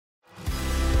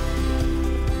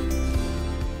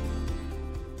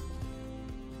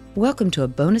Welcome to a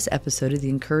bonus episode of the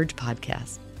Encourage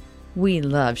podcast. We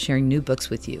love sharing new books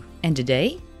with you. And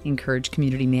today, Encourage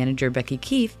Community Manager Becky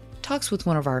Keefe talks with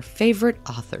one of our favorite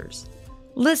authors.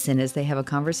 Listen as they have a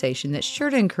conversation that's sure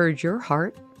to encourage your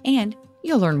heart, and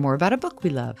you'll learn more about a book we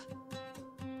love.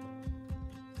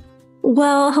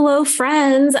 Well, hello,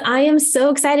 friends. I am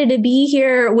so excited to be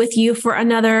here with you for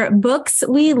another Books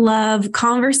We Love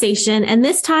conversation. And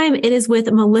this time it is with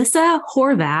Melissa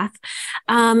Horvath,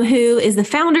 who is the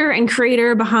founder and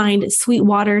creator behind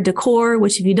Sweetwater Decor,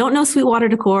 which if you don't know Sweetwater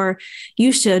Decor,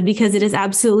 you should, because it is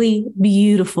absolutely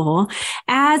beautiful,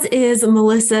 as is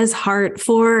Melissa's heart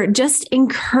for just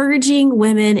encouraging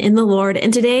women in the Lord.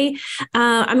 And today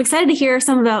I'm excited to hear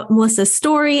some about Melissa's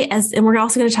story, and we're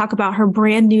also going to talk about her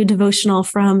brand new devotional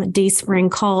from Dayspring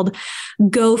called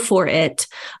Go For It,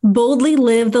 Boldly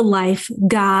Live the Life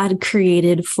God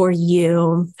Created for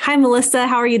You. Hi, Melissa.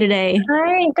 How are you today?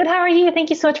 Hi, good. How are you?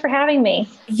 Thank you so much for having me.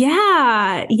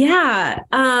 Yeah.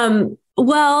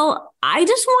 Well, I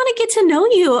just want to get to know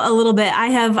you a little bit. I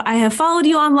have followed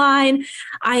you online.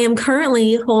 I am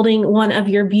currently holding one of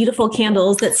your beautiful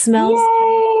candles that smells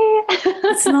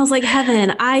it smells like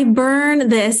heaven. I burn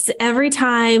this every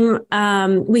time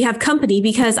we have company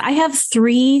because I have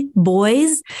 3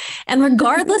 boys. And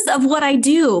regardless of what I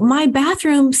do, my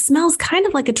bathroom smells kind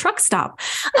of like a truck stop.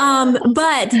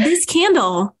 But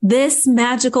this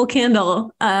magical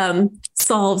candle,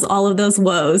 solves all of those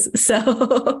woes.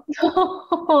 So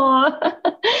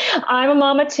I'm a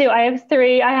mama too. I have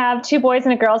 3. I have 2 boys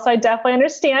and a girl. So I definitely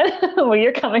understand where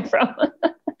you're coming from.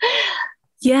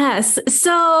 Yes.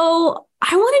 So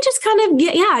I want to just kind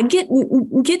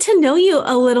of get to know you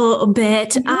a little bit.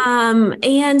 Mm-hmm.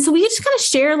 And so we just kind of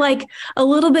share like a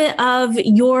little bit of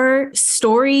your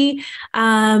story.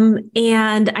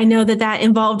 And I know that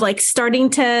involved like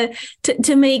starting to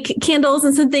make candles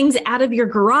and some things out of your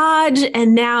garage.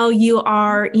 And now you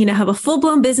are, have a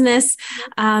full-blown business.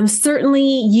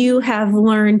 Certainly you have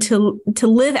learned to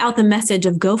live out the message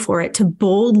of go for it, to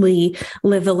boldly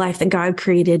live the life that God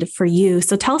created for you.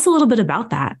 So tell us a little bit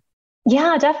about that.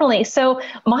 Yeah, definitely. So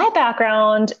my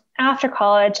background after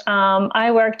college,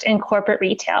 I worked in corporate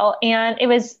retail, and it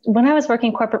was when I was working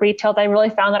in corporate retail that I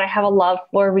really found that I have a love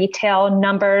for retail,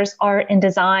 numbers, art, and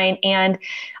design. And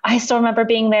I still remember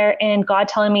being there and God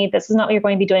telling me, this is not what you're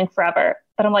going to be doing forever.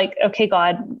 But I'm like, okay,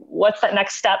 God, what's that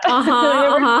next step? And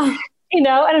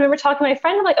I remember talking to my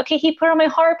friend, I'm like, okay, he put it on my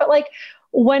heart, but like,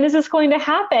 when is this going to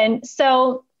happen?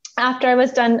 So after I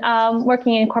was done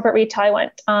working in corporate retail, I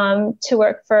went to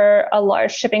work for a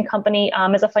large shipping company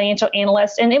as a financial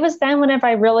analyst. And it was then whenever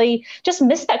I really just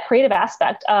missed that creative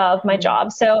aspect of my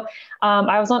job. So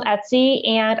I was on Etsy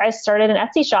and I started an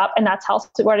Etsy shop, and that's how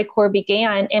Sweetwater Decor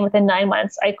began. And within 9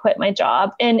 months, I quit my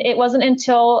job. And it wasn't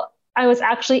until I was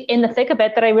actually in the thick of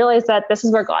it that I realized that this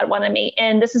is where God wanted me.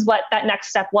 And this is what that next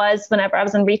step was whenever I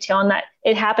was in retail, and that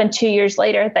it happened 2 years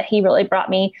later that he really brought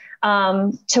me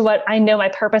to what I know my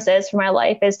purpose is for my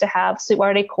life, is to have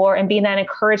Sweetwater Decor and being that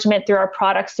encouragement through our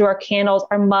products, through our candles,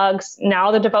 our mugs,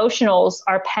 now the devotionals,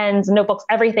 our pens, notebooks,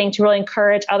 everything, to really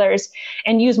encourage others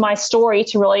and use my story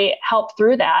to really help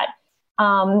through that.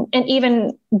 And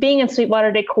even being in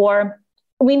Sweetwater Decor,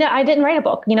 I didn't write a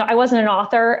book. I wasn't an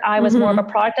author. I was more of a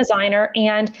product designer.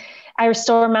 And I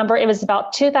still remember it was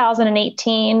about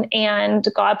 2018, and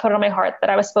God put it on my heart that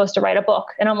I was supposed to write a book.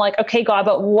 And I'm like, okay, God,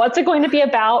 but what's it going to be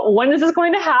about? When is this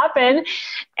going to happen?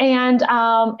 And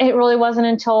it really wasn't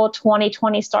until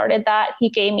 2020 started that he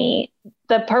gave me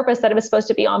the purpose that it was supposed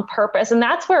to be on purpose. And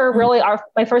that's where really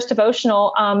my first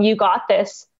devotional, You Got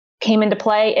This, came into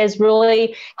play, is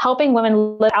really helping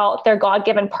women live out their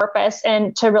God-given purpose,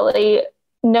 and to really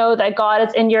know that God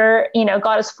is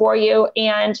God is for you,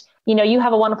 and you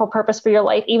have a wonderful purpose for your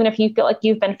life, even if you feel like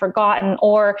you've been forgotten,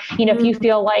 or if you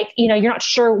feel like you're not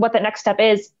sure what the next step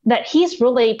is, that he's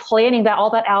really planning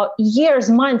all that out years,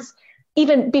 months,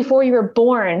 even before you were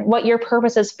born, what your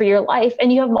purpose is for your life.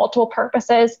 And you have multiple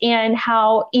purposes, and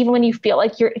how even when you feel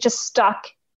like you're just stuck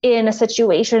in a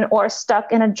situation or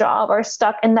stuck in a job or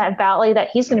stuck in that valley, that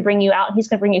he's going to bring you out and he's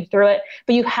going to bring you through it.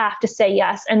 But you have to say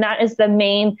yes. And that is the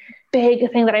main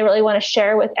big thing that I really want to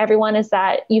share with everyone, is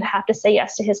that you have to say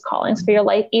yes to his callings for your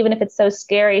life, even if it's so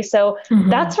scary. So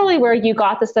that's really where You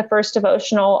Got This, the first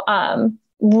devotional,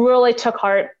 really took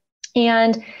heart.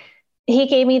 And he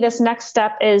gave me this next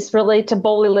step, is really to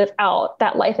boldly live out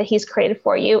that life that he's created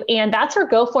for you. And that's where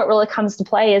Go For It really comes to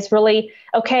play, is really,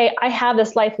 okay, I have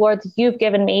this life, Lord, that you've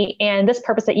given me, and this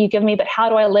purpose that you've given me, but how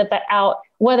do I live that out?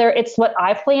 Whether it's what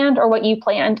I planned or what you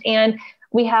planned. And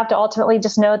we have to ultimately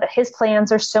just know that his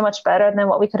plans are so much better than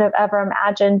what we could have ever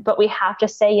imagined, but we have to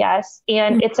say yes.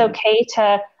 And it's okay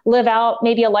to live out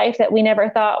maybe a life that we never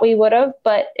thought we would have,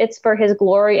 but it's for his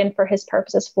glory and for his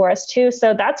purposes for us too.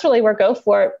 So that's really where Go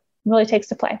For It really takes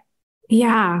to play.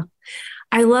 Yeah,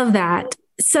 I love that.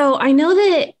 So I know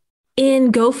that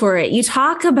in Go For It, you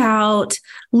talk about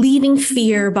leaving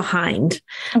fear behind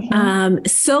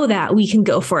so that we can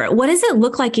go for it. What does it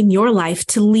look like in your life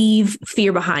to leave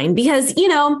fear behind? Because,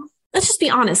 let's just be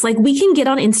honest, like we can get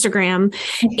on Instagram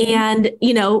and,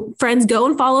 friends, go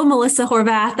and follow Melissa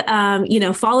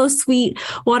Horvath, follow Sweet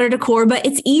Water Decor, but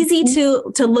it's easy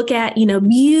to look at,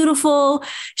 beautiful,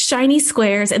 shiny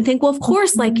squares and think, well, of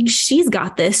course, like she's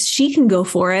got this, she can go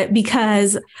for it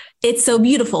because it's so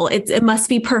beautiful. It must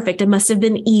be perfect. It must have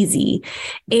been easy.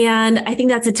 And I think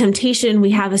that's a temptation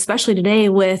we have, especially today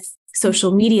with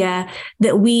social media,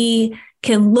 that we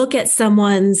can look at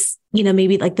someone's,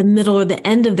 maybe like the middle or the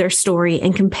end of their story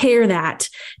and compare that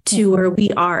to where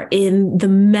we are in the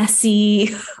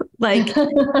messy,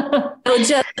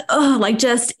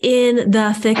 just in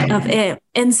the thick of it.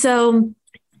 And so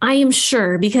I am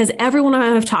sure, because everyone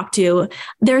I've talked to,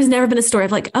 there's never been a story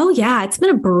of like, oh yeah, it's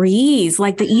been a breeze,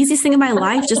 like the easiest thing in my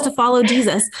life just to follow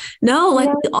Jesus. No, like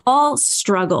we all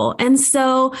struggle. And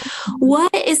so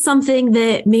what is something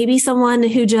that maybe someone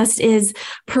who just is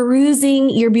perusing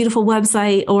your beautiful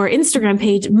website or Instagram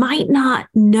page might not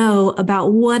know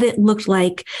about what it looked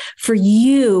like for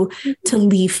you to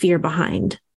leave fear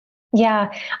behind?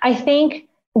 Yeah, I think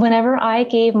whenever I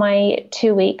gave my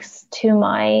 2 weeks to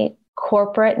my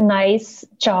corporate nice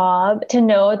job to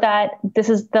know that this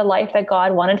is the life that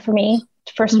God wanted for me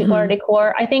for Sweet Water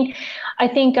Decor. I think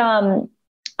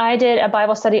I did a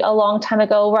Bible study a long time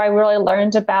ago where I really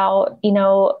learned about,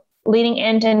 leaning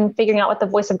in and figuring out what the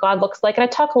voice of God looks like. And I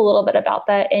talk a little bit about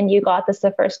that in You Got This,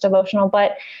 the first devotional.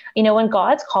 But, when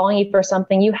God's calling you for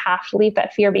something, you have to leave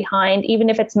that fear behind, even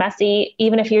if it's messy,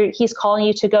 even if he's calling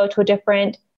you to go to a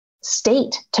different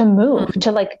state, to move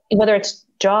to, like, whether it's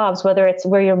jobs, whether it's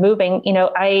where you're moving.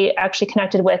 I actually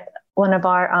connected with one of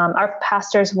our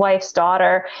pastor's wife's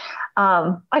daughter.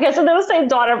 I guess I'm the same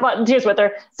daughter, but she was with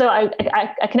her. So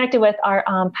I connected with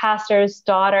our pastor's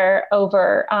daughter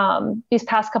over these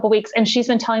past couple of weeks, and she's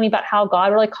been telling me about how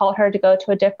God really called her to go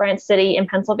to a different city in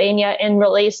Pennsylvania and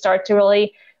really start to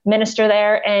really minister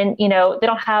there. And, they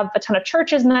don't have a ton of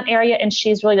churches in that area. And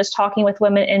she's really just talking with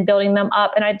women and building them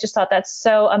up. And I just thought that's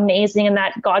so amazing. And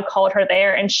that God called her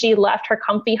there, and she left her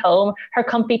comfy home, her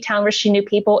comfy town where she knew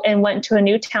people, and went to a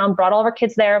new town, brought all of her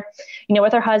kids there,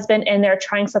 with her husband, and they're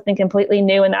trying something completely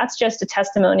new. And that's just a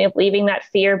testimony of leaving that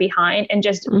fear behind and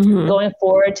just going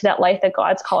forward to that life that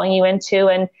God's calling you into.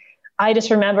 And I just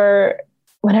remember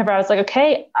whenever I was like,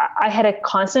 okay, I had a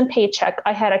constant paycheck.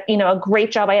 I had a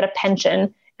great job. I had a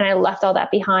pension. And I left all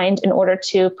that behind in order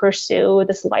to pursue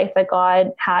this life that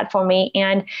God had for me.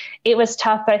 And it was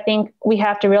tough, but I think we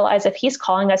have to realize if he's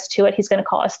calling us to it, he's going to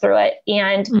call us through it.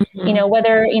 And,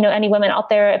 whether, any women out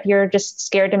there, if you're just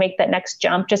scared to make that next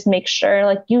jump, just make sure,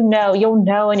 like, you'll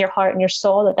know in your heart and your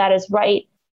soul that is right.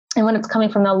 And when it's coming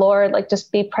from the Lord, like,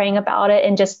 just be praying about it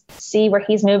and just see where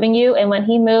he's moving you. And when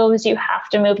he moves, you have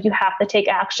to move, you have to take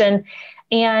action.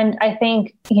 And I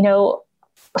think,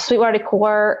 Sweet Water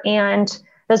Decor and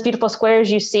those beautiful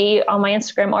squares you see on my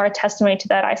Instagram are a testimony to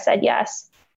that. I said yes.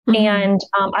 And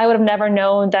I would have never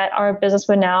known that our business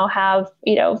would now have,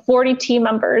 40 team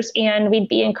members, and we'd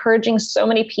be encouraging so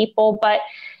many people. But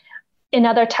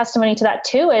another testimony to that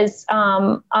too is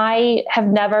I have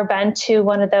never been to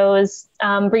one of those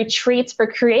retreats for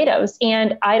creatives.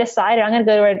 And I decided I'm going to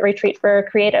go to a retreat for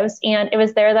creatives. And it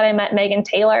was there that I met Megan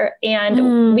Taylor.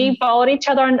 And we followed each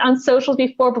other on socials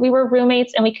before, but we were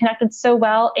roommates and we connected so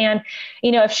well. And,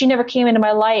 if she never came into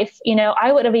my life,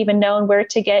 I would have even known where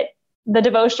to get the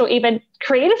devotional even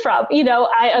created from.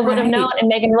 I would have known. And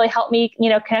Megan really helped me,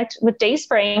 connect with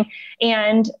Dayspring.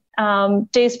 And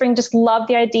Dayspring just loved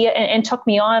the idea and took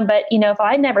me on. But, if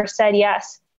I never said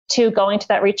yes to going to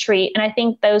that retreat, and I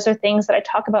think those are things that I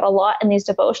talk about a lot in these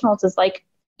devotionals, is like,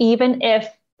 even if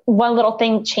one little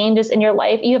thing changes in your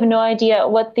life, you have no idea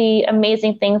what the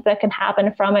amazing things that can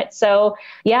happen from it. So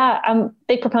yeah, I'm a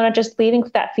big proponent of just leaving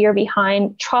that fear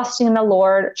behind, trusting in the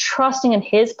Lord, trusting in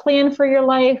his plan for your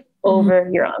life over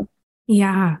your own.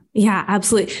 Yeah,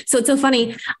 absolutely. So it's so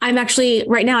funny. I'm actually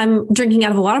right now I'm drinking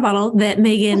out of a water bottle that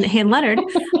Megan hand lettered.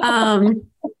 There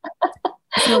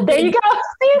you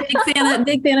go.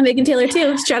 Big fan of Megan Taylor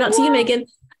too. Shout out to you, Megan.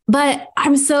 But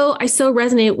I so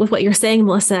resonate with what you're saying,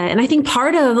 Melissa. And I think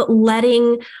part of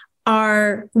leaving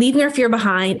our fear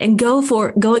behind and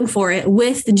going for it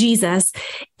with Jesus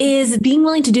is being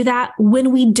willing to do that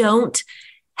when we don't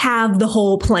have the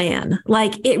whole plan.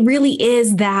 Like it really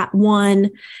is that one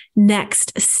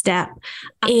next step.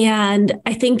 And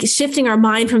I think shifting our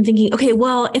mind from thinking, okay,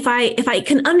 well, if I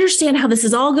can understand how this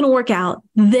is all going to work out,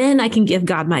 then I can give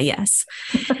God my yes.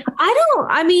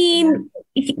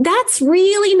 That's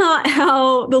really not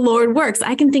how the Lord works.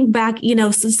 I can think back,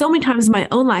 so many times in my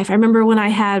own life. I remember when I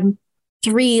had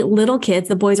 3 little kids,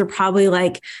 the boys were probably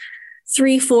like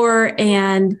 3, 4,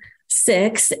 and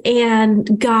 6.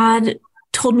 And God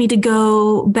told me to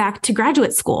go back to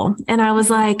graduate school. And I was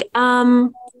like,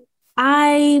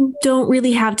 I don't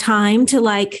really have time to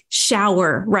like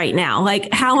shower right now.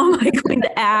 Like, how am I going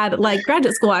to add like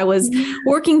graduate school? I was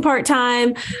working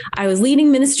part-time. I was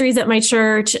leading ministries at my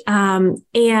church. And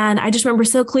I just remember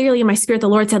so clearly in my spirit, the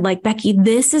Lord said, like, Becky,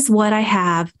 this is what I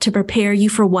have to prepare you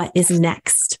for what is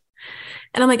next.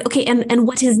 And I'm like, okay, and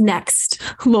what is next,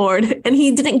 Lord? And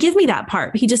he didn't give me that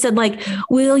part. He just said, like,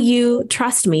 will you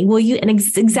trust me? Will you? And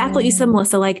exactly what you said,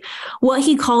 Melissa, like what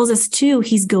he calls us to,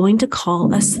 he's going to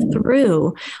call us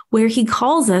through. Where he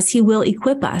calls us, he will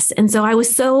equip us. And so I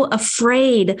was so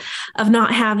afraid of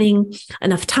not having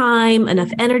enough time,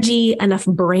 enough energy, enough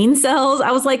brain cells.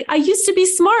 I was like, I used to be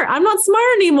smart. I'm not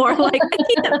smart anymore. Like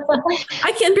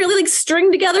I can't really like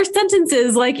string together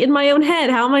sentences like in my own head.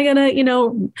 How am I going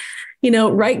to,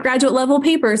 write graduate level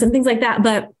papers and things like that.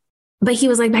 But he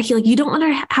was like, Becky, like, you don't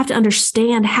have to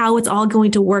understand how it's all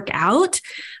going to work out,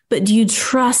 but do you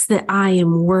trust that I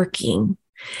am working?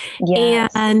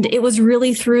 Yes. And it was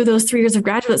really through those 3 years of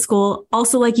graduate school.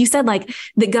 Also, like you said, like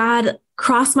that God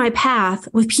crossed my path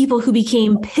with people who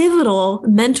became pivotal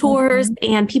mentors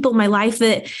and people in my life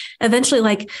that eventually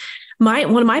like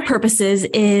one of my purposes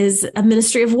is a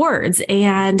ministry of words,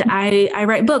 and I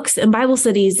write books and Bible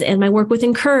studies, and my work with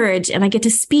Encourage, and I get to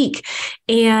speak.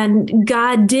 And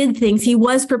God did things. He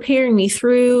was preparing me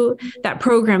through that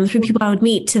program, through people I would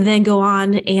meet, to then go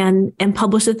on and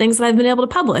publish the things that I've been able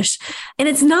to publish. And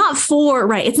it's not for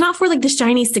like the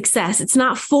shiny success. It's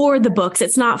not for the books.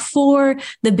 It's not for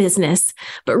the business,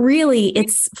 but really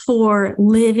it's for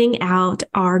living out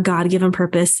our God-given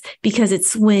purpose, because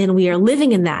it's when we are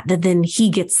living in that then he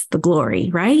gets the glory,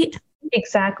 right?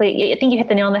 Exactly. I think you hit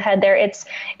the nail on the head there. It's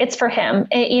for him,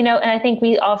 and I think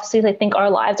we obviously think our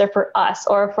lives are for us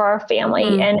or for our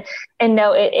family, and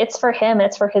no, it's for him.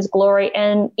 It's for his glory.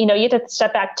 And, you have to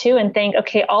step back too and think,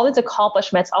 okay, all these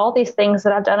accomplishments, all these things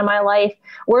that I've done in my life,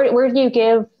 where do you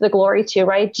give the glory to,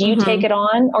 right? Do you take it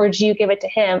on, or do you give it to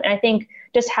him? And I think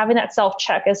just having that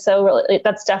self-check is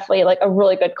that's definitely like a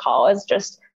really good call, is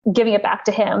just giving it back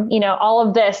to him. All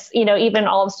of this, even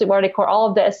all of Sweetwater Decor, all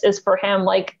of this is for him.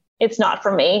 Like, it's not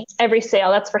for me. Every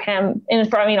sale, that's for him.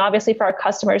 And obviously for our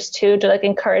customers too, to like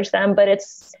encourage them. But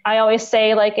I always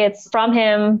say, like, it's from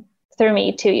him, through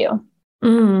me, to you.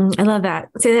 I love that.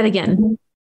 Say that again.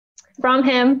 From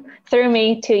him, through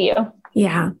me, to you.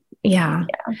 Yeah.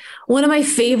 One of my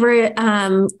favorite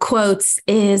quotes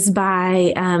is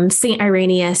by Saint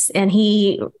Irenaeus, and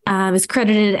he is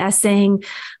credited as saying,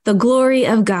 "The glory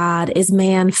of God is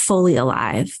man fully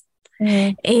alive."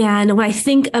 And when I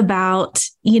think about,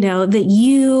 that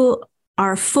you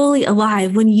are fully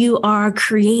alive when you are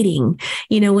creating,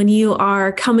 when you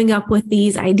are coming up with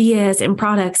these ideas and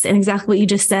products, and exactly what you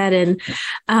just said. And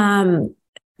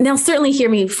now certainly hear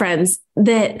me, friends,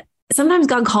 that sometimes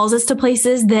God calls us to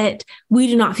places that we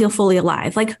do not feel fully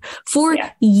alive. Like for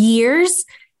years,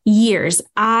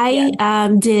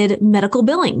 I did medical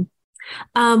billing,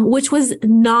 which was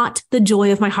not the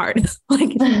joy of my heart.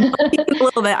 Like a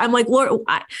little bit. I'm like, Lord,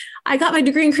 I got my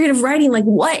degree in creative writing. Like,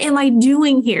 what am I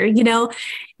doing here?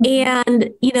 And,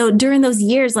 during those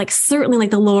years, like certainly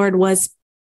like the Lord was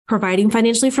providing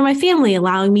financially for my family,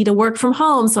 allowing me to work from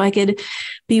home so I could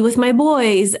be with my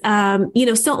boys.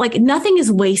 So like nothing is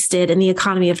wasted in the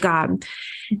economy of God.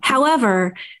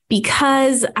 However,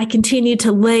 because I continued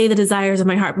to lay the desires of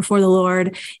my heart before the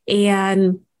Lord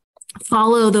and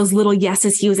follow those little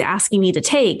yeses he was asking me to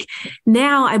take,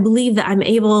 now I believe that I'm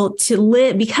able to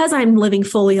live, because I'm living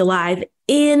fully alive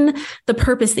in the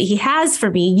purpose that he has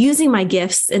for me, using my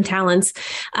gifts and talents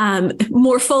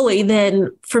more fully than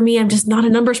for me. I'm just not a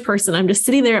numbers person. I'm just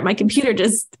sitting there at my computer,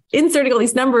 just inserting all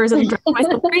these numbers and driving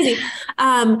myself crazy.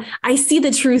 I see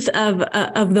the truth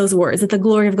of those words, that the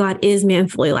glory of God is man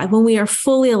fully alive. When we are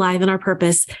fully alive in our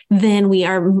purpose, then we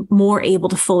are more able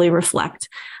to fully reflect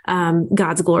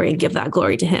God's glory and give that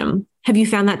glory to him. Have you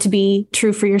found that to be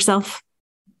true for yourself?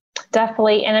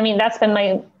 Definitely. And that's been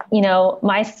my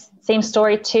same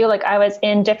story too. Like I was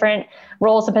in different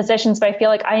roles and positions, but I feel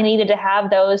like I needed to have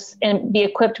those and be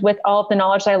equipped with all of the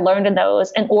knowledge that I learned in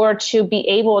those in order to be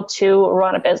able to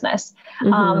run a business.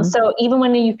 So even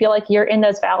when you feel like you're in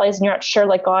those valleys and you're not sure,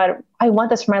 like, God, I want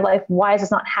this for my life. Why is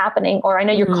this not happening? Or I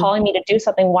know you're calling me to do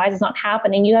something. Why is this not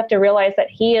happening? You have to realize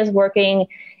that he is working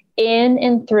in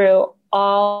and through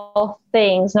all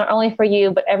things, not only for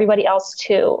you, but everybody else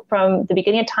too, from the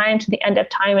beginning of time to the end of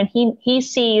time. And he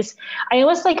sees, I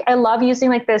love using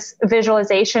like this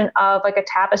visualization of like a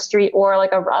tapestry or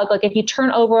like a rug. Like if you turn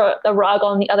over the rug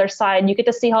on the other side, you get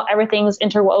to see how everything's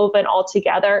interwoven all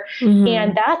together.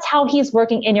 And that's how he's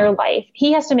working in your life.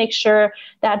 He has to make sure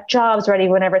that job's ready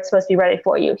whenever it's supposed to be ready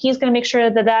for you. He's going to make sure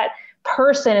that that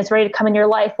person is ready to come in your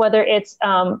life, whether it's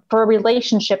for a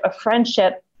relationship, a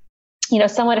friendship,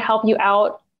 someone to help you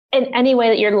out in any way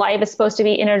that your life is supposed to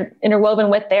be interwoven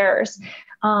with theirs.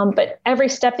 But every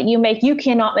step that you make, you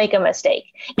cannot make a mistake.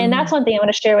 And that's one thing I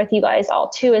want to share with you guys all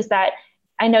too, is that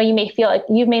I know you may feel like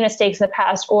you've made mistakes in the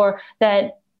past, or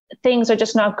that things are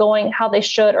just not going how they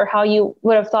should, or how you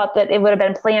would have thought that it would have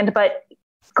been planned, but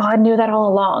God knew that all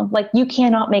along. Like you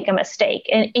cannot make a mistake,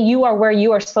 and you are where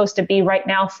you are supposed to be right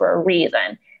now for a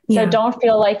reason. So don't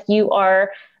feel like you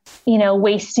are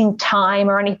wasting time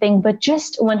or anything, but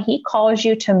just when he calls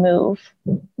you to move.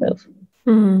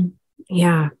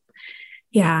 Yeah.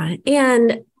 Yeah.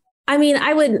 And I mean,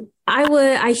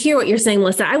 I hear what you're saying,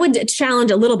 Melissa. I would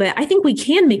challenge a little bit. I think we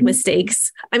can make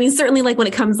mistakes. I mean, certainly like when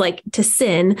it comes like to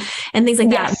sin and things like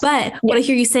that. But what I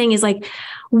hear you saying is like,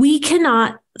 we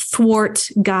cannot thwart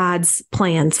God's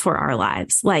plans for our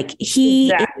lives. Like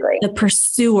he is the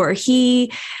pursuer.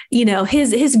 He,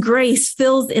 his grace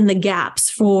fills in the gaps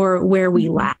for where we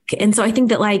lack. And so I think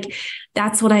that like,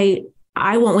 that's what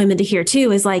I want women to hear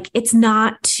too, is like, it's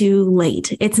not too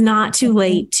late. It's not too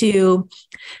late to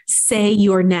say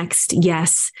your next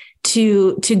yes,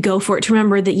 to go for it, to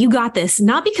remember that you got this,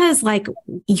 not because like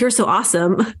you're so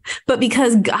awesome, but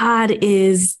because God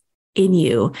is in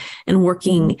you and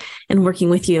working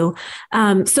with you.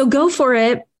 So go for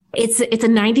it. It's a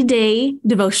 90-day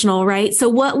devotional, right? So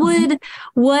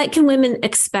what can women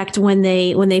expect when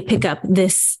they pick up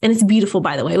this? And it's beautiful,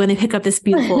 by the way, when they pick up this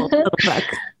beautiful little book.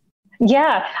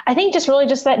 Yeah, I think just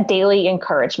that daily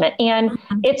encouragement. And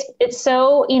it's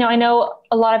so, I know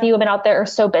a lot of you women out there are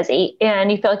so busy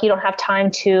and you feel like you don't have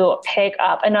time to pick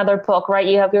up another book, right?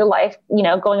 You have your life,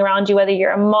 going around you, whether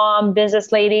you're a mom,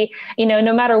 business lady,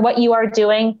 no matter what you are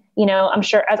doing, I'm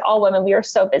sure as all women, we are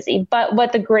so busy. But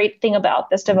what the great thing about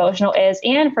this devotional is,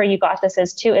 and for You Got This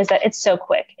is too, is that it's so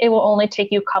quick. It will only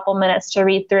take you a couple minutes to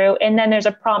read through. And then there's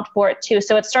a prompt for it too.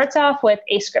 So it starts off with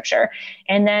a scripture.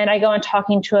 And then I go on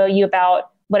talking to you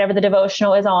about whatever the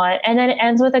devotional is on, and then it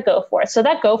ends with a go for it. So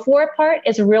that go for it part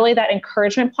is really that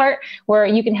encouragement part where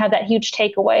you can have that huge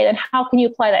takeaway. Then how can you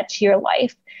apply that to your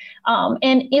life?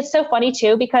 And it's so funny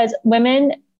too, because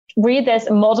women read this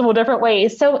in multiple different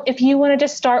ways. So if you want to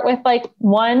just start with like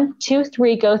 1, 2,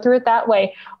 3, go through it that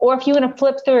way. Or if you want to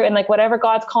flip through and like whatever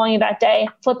God's calling you that day,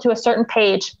 flip to a certain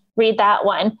page, read that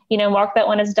one, mark that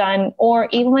one as done. Or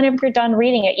even whenever you're done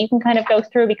reading it, you can kind of go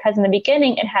through, because in the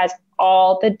beginning, it has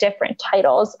all the different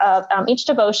titles of each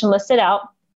devotion listed out,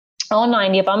 all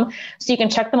 90 of them. So you can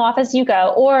check them off as you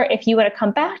go. Or if you want to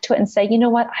come back to it and say, you know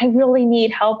what, I really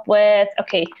need help with,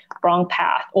 wrong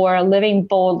path, or living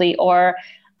boldly, or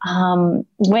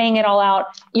weighing it all out,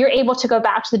 you're able to go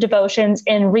back to the devotions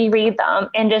and reread them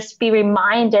and just be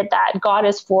reminded that God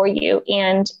is for you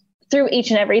and through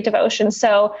each and every devotion.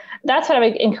 So that's what I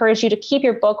would encourage you to keep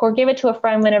your book or give it to a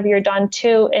friend whenever you're done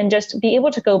too, and just be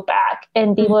able to go back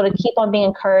and be able to keep on being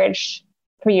encouraged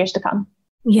for years to come.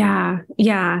 Yeah.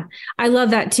 Yeah. I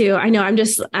love that too. I know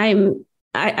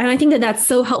I think that that's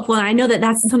so helpful. And I know that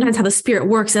that's sometimes how the Spirit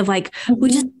works, of like,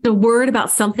 we just a word about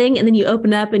something, and then you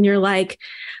open up and you're like,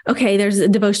 okay, there's a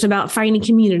devotion about finding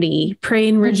community, pray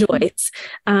and rejoice,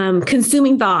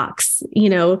 consuming thoughts,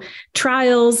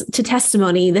 trials to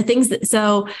testimony, the things that,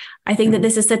 so I think that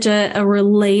this is such a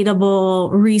relatable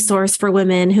resource for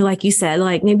women who, like you said,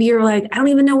 like maybe you're like, I don't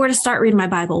even know where to start reading my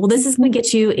Bible. Well, this is going to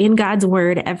get you in God's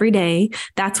word every day.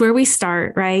 That's where we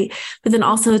start, right? But then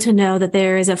also to know that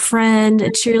there is a friend,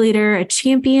 a cheerleader, a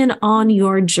champion on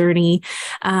your journey,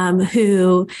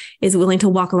 who is willing to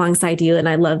walk alongside you. And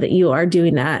I love that you are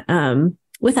doing that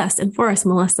with us and for us,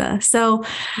 Melissa. So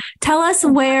tell us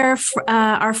where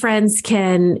our friends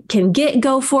can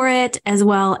go for it, as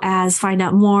well as find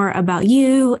out more about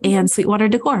you and Sweetwater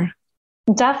Decor.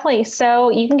 Definitely.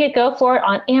 So you can go for it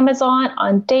on Amazon,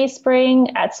 on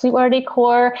Dayspring, at Sweetwater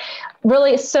Decor,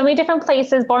 really so many different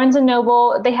places. Barnes and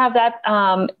Noble, they have that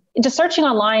just searching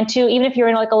online too, even if you're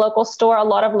in like a local store, a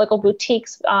lot of local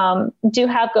boutiques do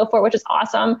have Go For It, which is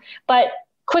awesome. But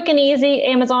quick and easy,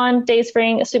 Amazon,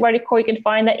 Dayspring, Sweetwater Decor, you can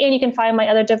find that. And you can find my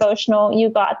other devotional, You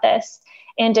Got This.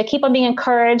 And to keep on being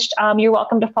encouraged, you're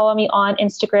welcome to follow me on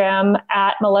Instagram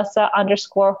at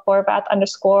Melissa_Horvath_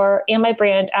 and my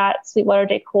brand at Sweetwater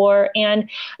Decor. And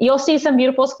you'll see some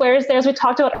beautiful squares there, as we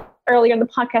talked about earlier in the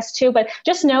podcast too. But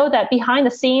just know that behind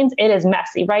the scenes, it is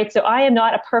messy, right? So I am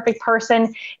not a perfect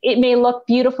person. It may look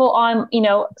beautiful on,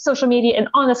 social media and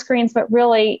on the screens, but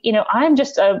really, I'm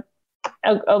just a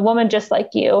woman just like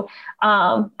you,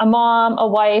 a mom, a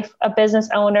wife, a business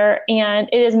owner, and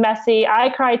it is messy. I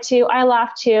cry too. I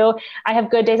laugh too. I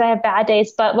have good days. I have bad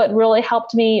days. But what really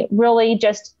helped me really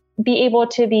just be able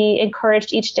to be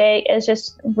encouraged each day is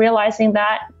just realizing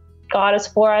that God is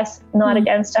for us, not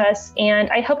against us. And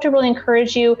I hope to really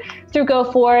encourage you through Go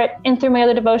For It and through my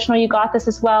other devotional, You Got This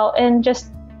as well. And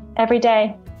just every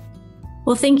day.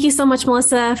 Well, thank you so much,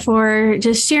 Melissa, for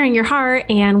just sharing your heart.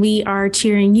 And we are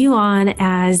cheering you on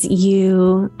as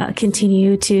you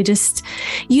continue to just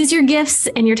use your gifts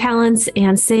and your talents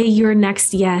and say your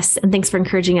next yes. And thanks for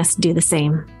encouraging us to do the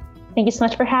same. Thank you so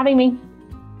much for having me.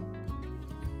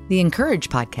 The Encourage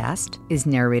podcast is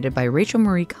narrated by Rachel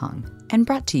Marie Kong and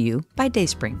brought to you by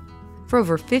Dayspring. For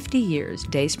over 50 years,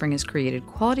 Dayspring has created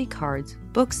quality cards,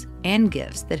 books, and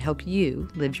gifts that help you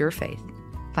live your faith.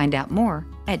 Find out more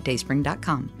at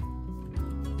dayspring.com.